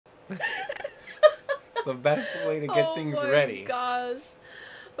It's the best way to get things ready. Oh my gosh.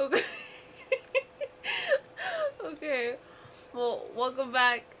 Okay. Okay. Well, welcome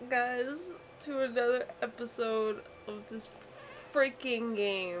back, guys, to another episode of this freaking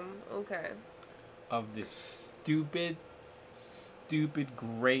game. Okay. Of this stupid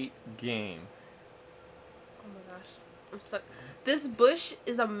great game. Oh my gosh. I'm stuck. This bush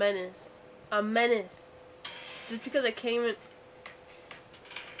is a menace. A menace. Just because it came in.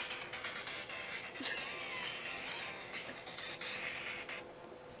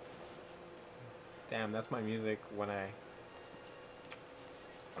 Damn, that's my music when I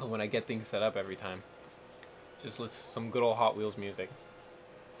get things set up every time. Just listen to some good old Hot Wheels music.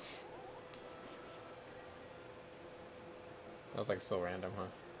 That was like so random, huh?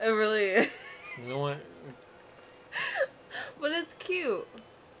 It really is. You know what? But it's cute.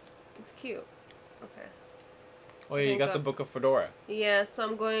 It's cute. Okay. Oh yeah, you got the Book of Fedora. Yeah, so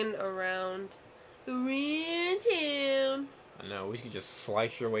I'm going around town. I know, we could just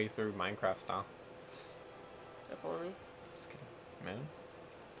slice your way through Minecraft style. If only. Just kidding. Man.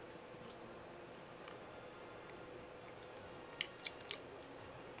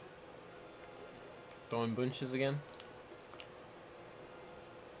 Throwing bunches again?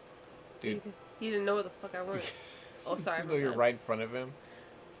 Dude. He didn't know what the fuck I was. Oh, sorry. Though you're right in front of him.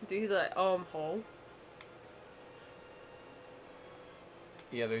 Dude, he's like, oh, I'm whole.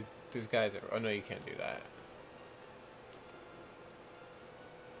 Yeah, there's guys that... Oh, no, you can't do that.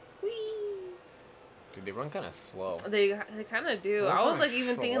 Whee! Dude, they run kind of slow. They kind of do. I was like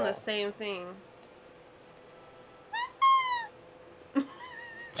even thinking the same thing.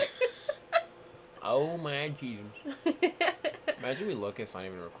 Oh my Jesus. Imagine we look, it's not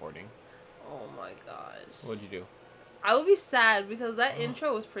even recording. Oh my gosh. What'd you do? I would be sad because that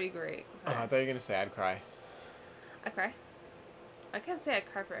intro was pretty great. Oh, I thought you were gonna say I'd cry. I cry. I can't say I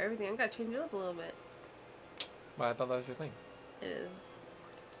cry for everything. I gotta change it up a little bit. But I thought that was your thing. It is.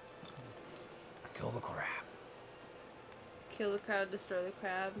 Kill the crab. Kill the crowd, destroy the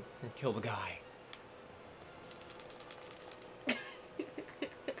crab. And kill the guy.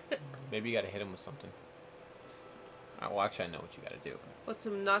 Maybe you gotta hit him with something. Well, actually, I know what you gotta do. What's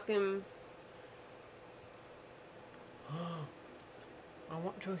him knock him? I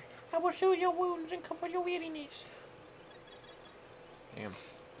will soothe your wounds and comfort your weariness. Damn.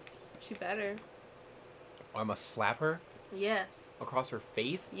 She better. I must slap her? Yes. Across her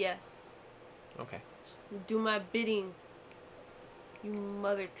face? Yes. Okay. Do my bidding. You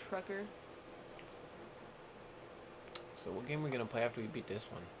mother trucker. So what game are we gonna play after we beat this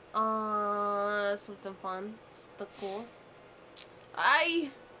one? Something fun. Something cool. I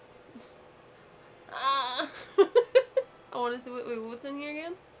want to see. Wait, what's in here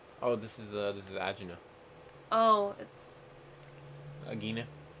again? Oh, this is Agina. Oh, it's Agina.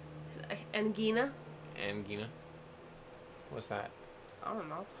 Angina. Angina. What's that? I don't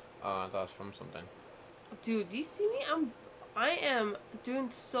know. I thought it was from something. Dude, do you see me? I am doing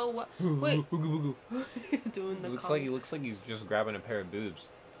so well. Wait. Doing the. He looks like he's just grabbing a pair of boobs.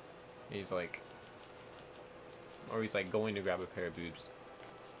 He's like, or he's like going to grab a pair of boobs.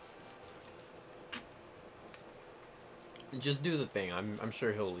 Just do the thing. I'm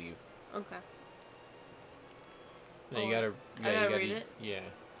sure he'll leave. Okay. No, you gotta. I gotta read it. Yeah.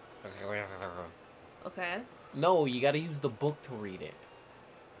 Okay. No, you gotta use the book to read it.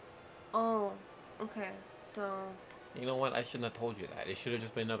 Oh. Okay. So. You know what? I shouldn't have told you that. It should have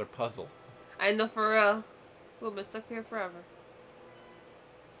just been another puzzle. I know for real. We've been stuck here forever.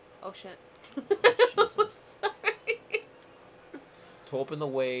 Oh shit. Sorry. To open the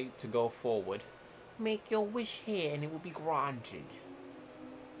way to go forward, make your wish here and it will be granted.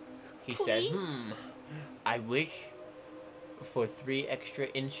 He said, I wish for 3 extra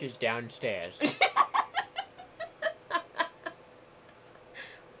inches downstairs.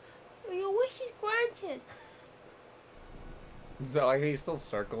 Your wish is granted. So like he's still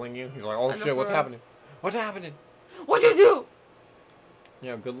circling you? He's like, oh shit, what's happening? What's happening? What'd you do?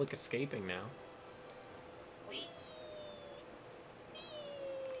 Yeah, good luck escaping now.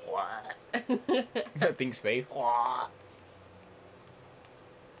 What? That thing's face. What?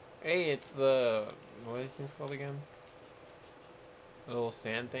 Hey, it's the... What are these things called again? The little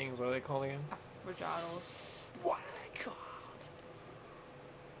sand things, what are they called again? Frigidaires. What are they called?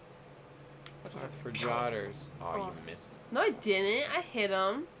 What's that? Frigidaires. Oh, you missed. No, I didn't. I hit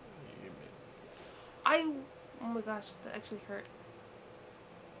him. Oh my gosh, that actually hurt.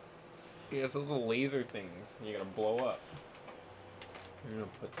 Yes, those are laser things. You're gonna blow up. I'm gonna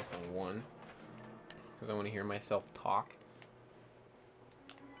put this on 1. Because I want to hear myself talk.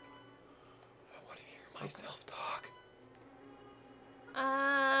 I want to hear myself talk.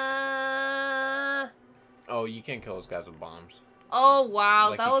 Oh, you can't kill those guys with bombs. Oh, wow.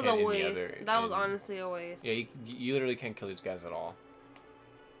 Like that you was can a in the waste. other- That was in- honestly a waste. Yeah, you literally can't kill these guys at all.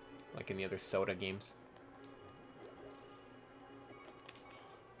 Like in the other Zelda games.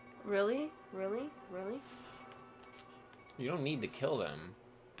 Really? Really? Really? You don't need to kill them.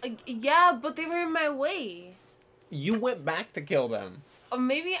 Yeah, but they were in my way. You went back to kill them. Or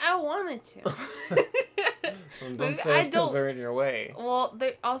maybe I wanted to. Don't Maybe say it's because they're in your way. Well,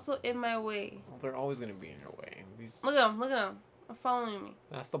 they're also in my way. Well, they're always gonna be in your way. Look at them. Look at them. They're following me.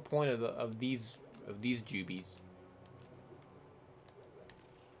 That's the point of these Jubies.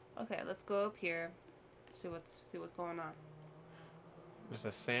 Okay, let's go up here. See what's going on. There's a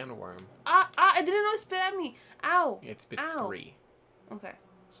sandworm. I didn't know it spit at me. Ow. It spits Ow. 3. Okay.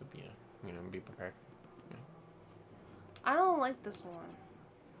 So be prepared. Yeah. I don't like this one.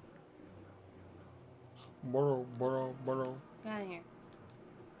 Get out of here.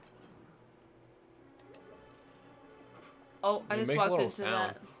 Oh, I It just makes a walked little into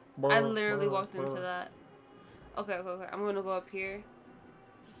sound. that. I literally walked into that. Okay. I'm gonna go up here.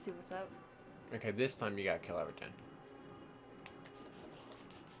 Just see what's up. Okay, this time you gotta kill everything.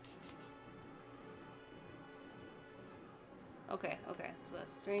 Okay. So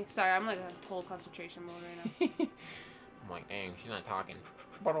that's 3. Sorry, I'm like in total concentration mode right now. I'm like, dang, she's not talking.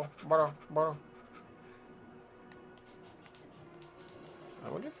 I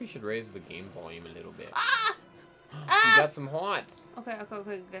wonder if we should raise the game volume a little bit. Ah! You got some hots. Okay,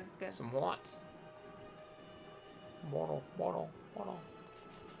 good. Some hots. Bottle.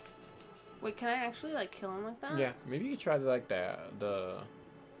 Wait, can I actually like kill him like that? Yeah, maybe you could try like the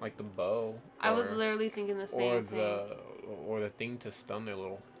bow. I was literally thinking the same thing. Or the thing to stun their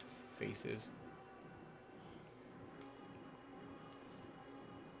little faces.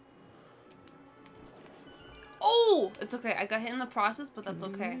 Oh! It's okay. I got hit in the process, but that's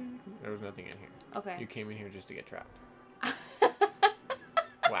okay. There was nothing in here. Okay. You came in here just to get trapped.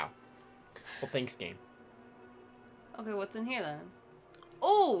 Wow. Well, thanks, game. Okay, what's in here then?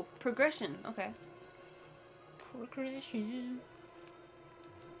 Oh! Progression. Okay. Progression.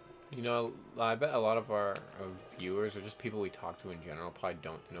 You know, I bet a lot of our viewers, or just people we talk to in general, probably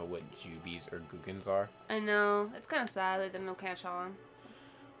don't know what Jubies or Gookins are. I know. It's kind of sad they didn't catch on.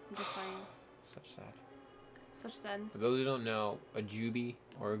 I'm just saying. Such sad. Such sadness. For those who don't know, a Jubie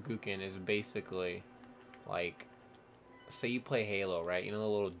or a Gookin is basically like, say you play Halo, right? You know the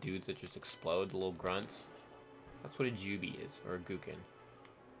little dudes that just explode, the little grunts? That's what a Jubie is, or a Gookin.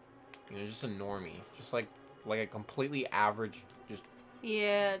 You know, just a normie. Just like a completely average, just...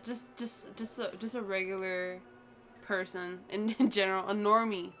 Yeah, just a regular person in general, a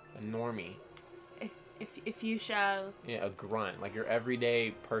normie. A normie. If you shall. Yeah, a grunt, like your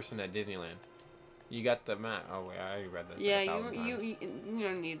everyday person at Disneyland. You got the map. Oh wait, I already read this. Yeah, we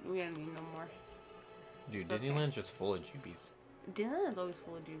don't need no more. Dude, it's Disneyland's okay. just full of Jubies. Disneyland's always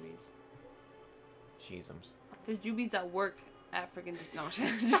full of Jubies. Jeezums. There's Jubies that work at freaking Disney. No, I'm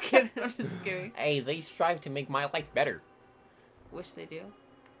just kidding. I'm just kidding. Hey, they strive to make my life better. Which they do.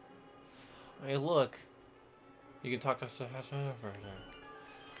 Hey, look. You can talk to Sebastian for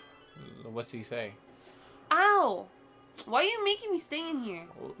what's he say? Ow! Why are you making me stay in here?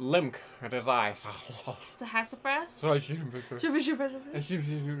 Limk at his eyes. Sassafras? So I shoot him.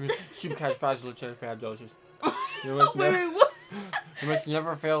 Shoot catch fast little cherry pad doses. You must Wait, what? You must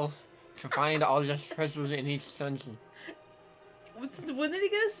never fail to find all the treasures in each dungeon. When did he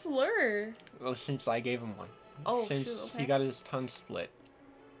get a slur? Well, since I gave him one. Oh, since shoot, okay. he got his tongue split.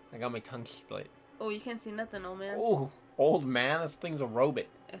 I got my tongue split. Oh, you can't see nothing, old man. Oh, old man, this thing's a robot.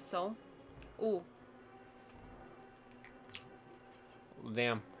 So? Ooh.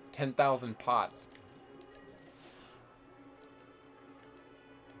 Damn, 10,000 pots.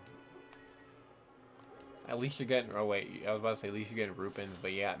 At least you're getting. Oh wait, I was about to say at least you're getting rupins,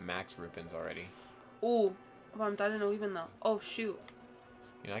 but you got max rupins already. Ooh, oh, I'm dying to know even though. Oh shoot.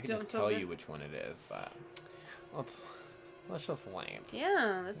 You know, I can just tell you which one it is, but let's just lamp.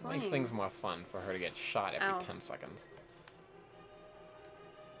 Yeah, that's makes things more fun for her to get shot every 10 seconds.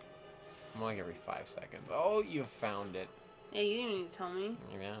 More like every 5 seconds. Oh, you found it. Yeah, you didn't need to tell me.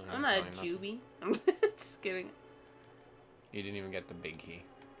 Yeah, I'm not a Jubie. I'm just kidding. You didn't even get the big key.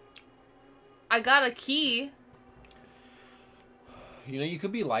 I got a key. You know, you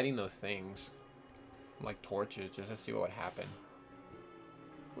could be lighting those things. Like torches, just to see what would happen.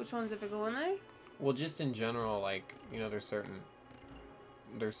 Which ones if I go in there? Well, just in general, like, you know, there's certain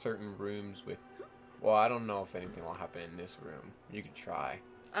rooms with... Well, I don't know if anything will happen in this room. You could try.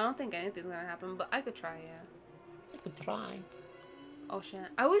 I don't think anything's gonna happen, but I could try, yeah. I could try. Oh, shit.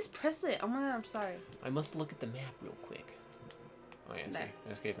 I always press it. Oh, my God, I'm sorry. I must look at the map real quick. Oh, yeah, see. In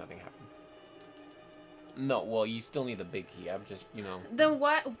this case, nothing happened. No, well, you still need the big key. I'm just, you know. Then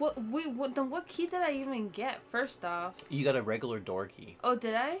then what key did I even get, first off? You got a regular door key. Oh,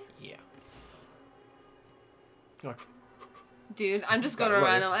 did I? Yeah. Dude, I'm just going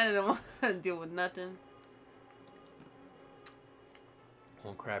around him. I didn't want to deal with nothing.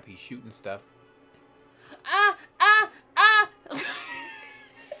 Oh, crap. He's shooting stuff. Ah!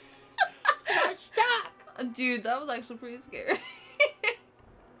 Stop! Dude, that was actually pretty scary.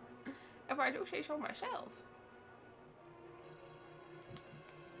 If I do say so myself.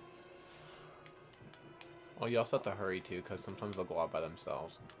 Well, you also have to hurry, too, because sometimes they'll go out by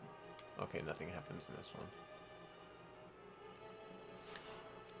themselves. Okay, nothing happens in this one.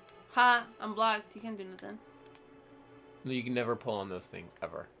 Ha! I'm blocked. You can't do nothing. No, you can never pull on those things,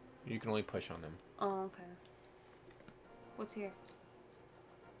 ever. You can only push on them. Oh, okay. What's here?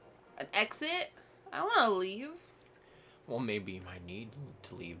 An exit? I don't want to leave. Well, maybe you might need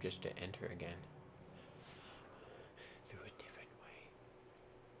to leave just to enter again. Through a different way.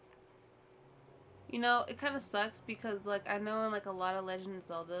 You know, it kind of sucks because, like, I know in, like, a lot of Legend of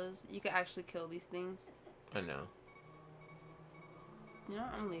Zeldas, you can actually kill these things. I know. You know,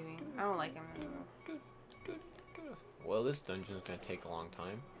 I'm leaving. I don't like him anymore. Well, this dungeon's gonna take a long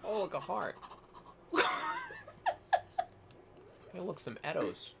time. Oh, look, a heart. Hey, look, some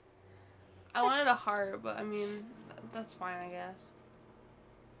Edos. I wanted a heart, but I mean, that's fine, I guess.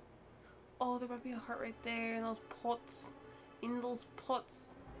 Oh, there might be a heart right there in those pots. In those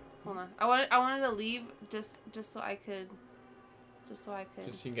pots. Hold on. I wanted to leave just so I could. Just so you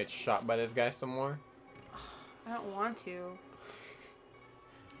can get shot by this guy some more? I don't want to.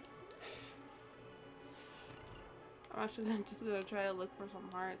 I'm actually just gonna try to look for some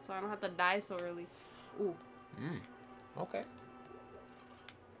hearts so I don't have to die so early. Ooh. Okay.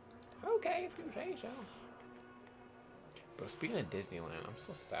 Okay, if you say so. But speaking of Disneyland, I'm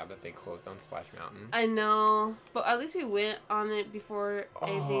so sad that they closed down Splash Mountain. I know, but at least we went on it before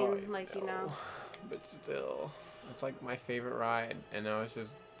anything, like, you know. But still, it's like my favorite ride, and now it's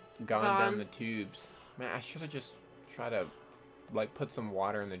just gone down the tubes. Man, I should have just tried to, like, put some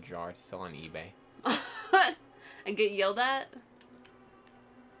water in the jar to sell on eBay. And get yelled at?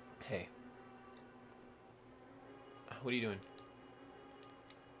 Hey. What are you doing?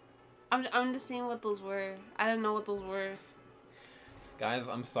 I'm just seeing what those were. I didn't know what those were. Guys,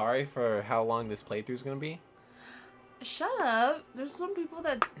 I'm sorry for how long this playthrough's gonna be. Shut up. There's some people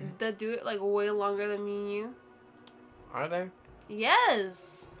that do it, like, way longer than me and you. Are there?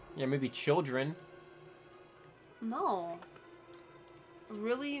 Yes. Yeah, maybe children. No.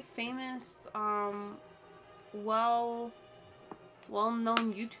 Really famous, well-known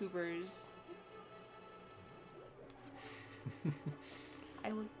YouTubers.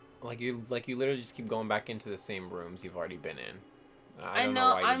 I would. Like you literally just keep going back into the same rooms you've already been in. I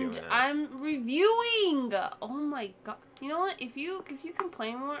know. I'm reviewing. Oh my god. You know what? If you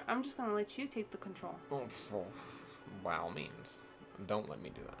complain more, I'm just gonna let you take the control. Oh, by all means, don't let me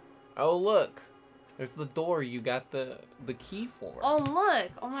do that. Oh look, there's the door you got the key for. Oh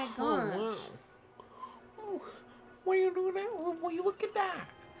look! Oh my god. Oh wow. Oh, what are you doing there? What you look at that?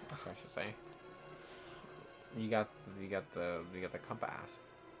 That's what I should say. You got the compass.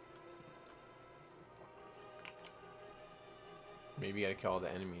 Maybe you gotta kill all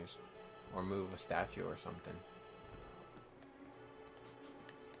the enemies. Or move a statue or something.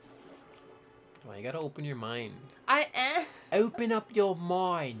 Well, you gotta open your mind. I am. Open up your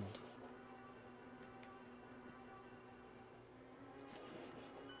mind.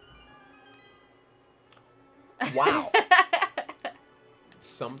 Wow.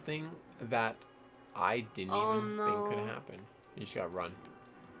 Something that I didn't even think could happen. You just gotta run.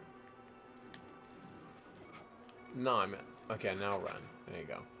 No, I meant... Okay, now run. There you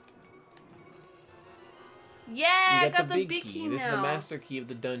go. Yeah, I got the big key now. This is the master key of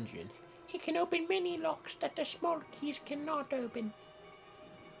the dungeon. It can open many locks that the small keys cannot open.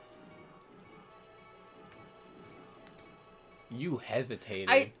 You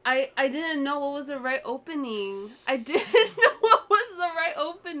hesitated. I didn't know what was the right opening. I didn't know what was the right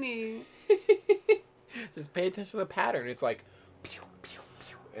opening. Just pay attention to the pattern. It's like... Pew, pew,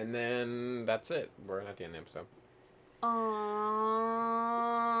 pew, and then that's it. We're at the end of the episode. I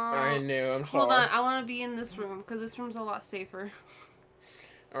knew. I'm sorry. Hold on. I want to be in this room because this room's a lot safer.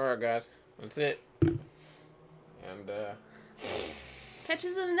 Alright, guys. That's it. And, catch us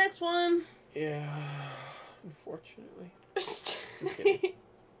in the next one. Yeah. Unfortunately. Just kidding.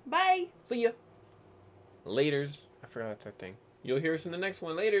 Bye. See ya. Laters. I forgot that's our thing. You'll hear us in the next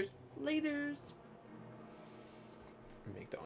one. Laters. Laters. Make the